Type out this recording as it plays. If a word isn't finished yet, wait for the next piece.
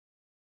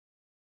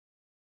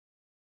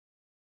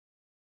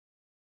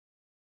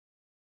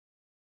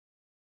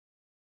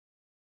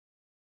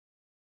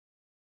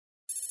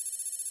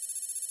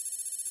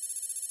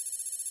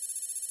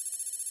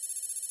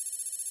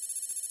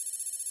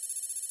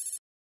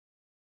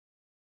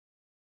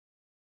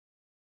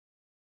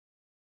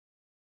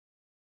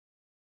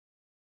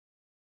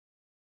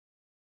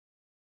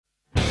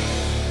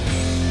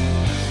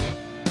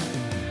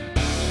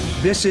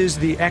This is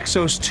the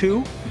XOS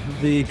 2,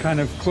 the kind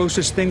of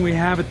closest thing we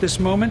have at this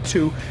moment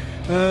to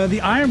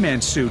the Iron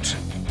Man suit.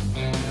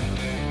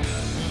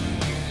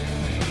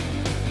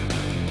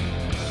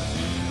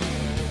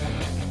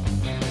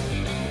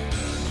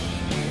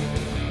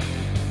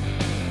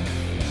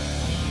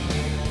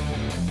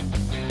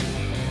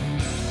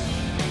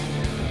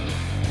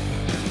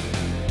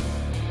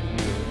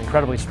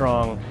 Incredibly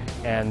strong,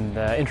 and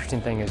the interesting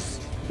thing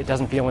is it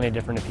doesn't feel any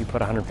different if you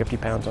put 150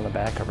 pounds on the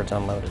back or if it's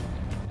unloaded.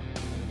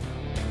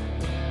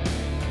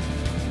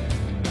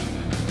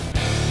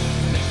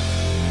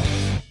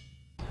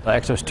 The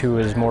XOS 2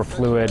 is more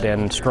fluid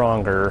and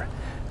stronger.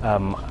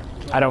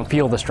 I don't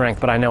feel the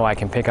strength, but I know I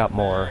can pick up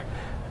more.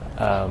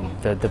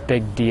 The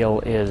big deal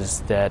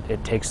is that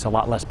it takes a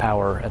lot less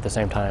power at the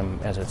same time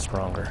as it's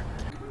stronger.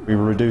 We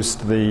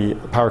reduced the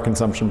power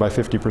consumption by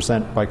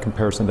 50% by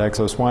comparison to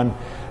XOS 1,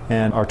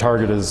 and our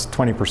target is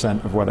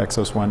 20% of what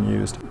XOS 1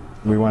 used.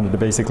 We wanted to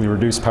basically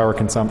reduce power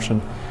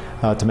consumption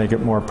to make it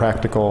more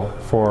practical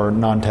for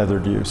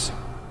non-tethered use.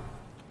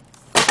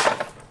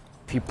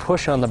 If you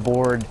push on the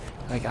board,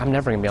 like, I'm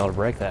never going to be able to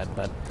break that,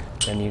 but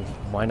then you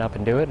wind up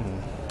and do it,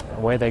 and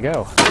away they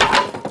go.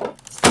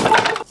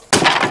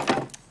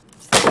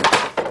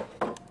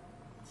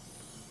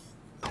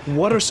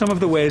 What are some of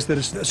the ways that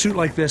a suit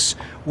like this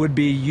would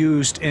be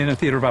used in a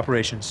theater of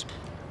operations?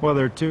 Well,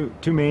 there are two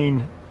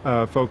main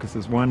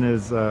focuses. One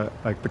is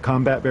like the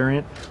combat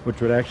variant,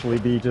 which would actually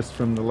be just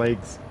from the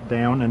legs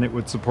down, and it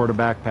would support a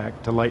backpack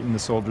to lighten the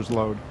soldier's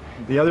load.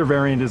 The other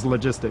variant is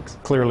logistics.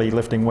 Clearly,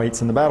 lifting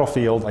weights in the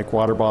battlefield, like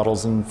water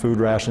bottles and food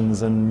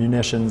rations and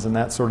munitions and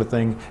that sort of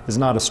thing, is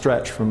not a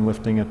stretch from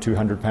lifting a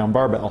 200-pound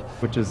barbell,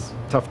 which is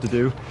tough to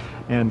do.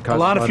 And a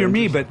lot if you're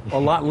me, but a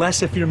lot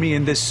less if you're me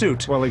in this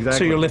suit. Well, exactly.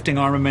 So you're lifting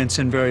armaments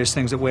and various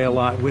things that weigh a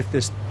lot with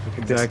this.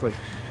 Exactly.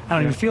 I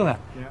don't even feel that.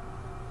 Yeah.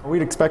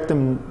 We'd expect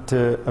them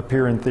to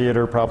appear in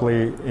theater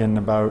probably in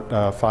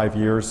about 5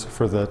 years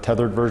for the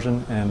tethered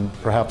version, and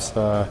perhaps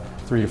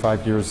 3 to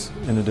 5 years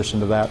in addition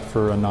to that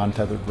for a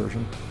non-tethered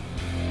version.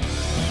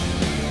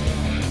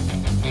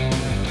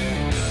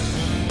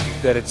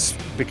 That it's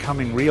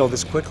becoming real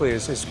this quickly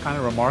is kind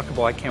of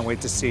remarkable. I can't wait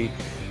to see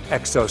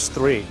XOS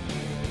 3.